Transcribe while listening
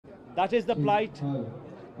That is the plight.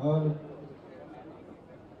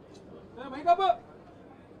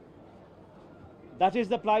 That is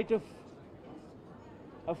the plight of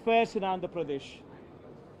affairs in Andhra Pradesh.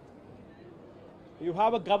 You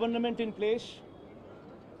have a government in place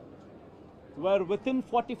where within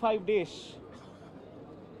 45 days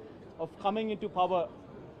of coming into power,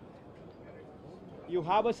 you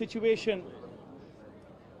have a situation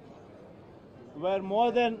where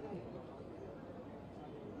more than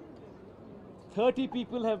 30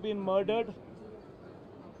 people have been murdered,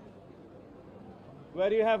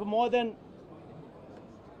 where you have more than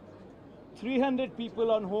 300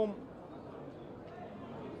 people on whom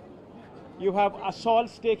you have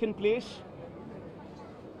assaults taken place,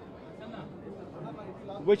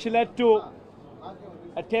 which led to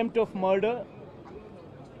attempt of murder,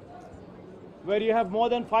 where you have more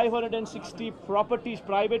than 560 properties,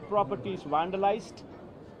 private properties vandalized,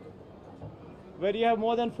 where you have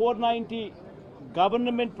more than 490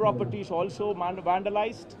 government properties also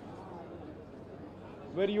vandalized,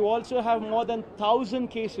 where you also have more than 1,000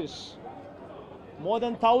 cases,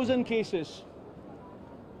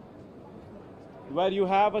 where you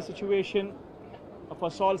have a situation of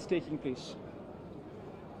assaults taking place.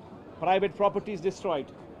 Private properties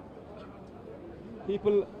destroyed.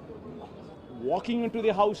 People walking into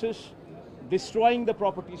the houses, destroying the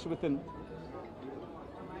properties within.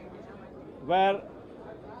 Where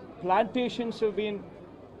plantations have been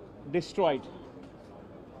destroyed.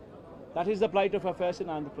 That is the plight of affairs in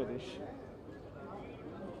Andhra Pradesh.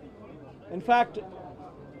 In fact,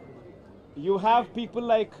 you have people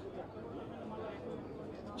like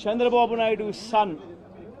Chandrababu Naidu's son,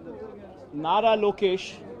 Nara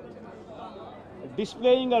Lokesh,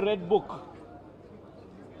 displaying a red book,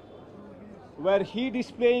 where he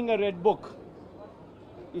displaying a red book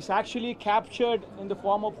is actually captured in the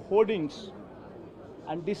form of hoardings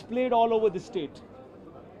and displayed all over the state.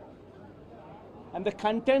 And the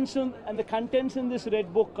contents in this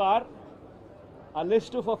red book are a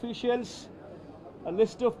list of officials, a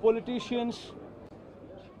list of politicians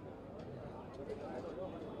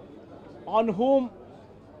on whom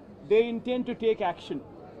they intend to take action,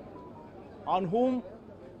 on whom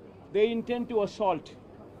they intend to assault.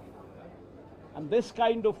 And this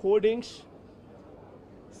kind of hoardings,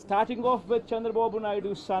 starting off with Chandrababu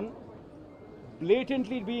Naidu's son,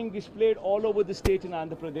 blatantly being displayed all over the state in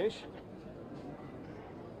Andhra Pradesh,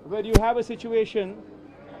 where you have a situation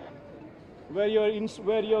where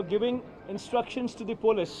you're giving instructions to the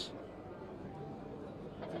police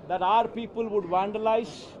that our people would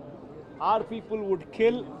vandalize, our people would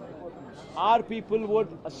kill, our people would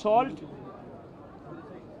assault,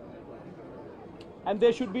 and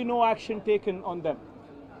there should be no action taken on them.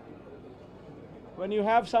 When you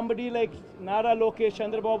have somebody like Nara Lokesh,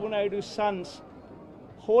 Chandrababu Naidu's sons,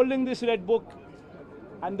 holding this red book,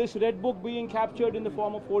 and this red book being captured in the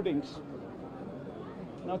form of hoardings.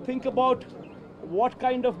 Now think about what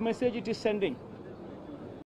kind of message it is sending.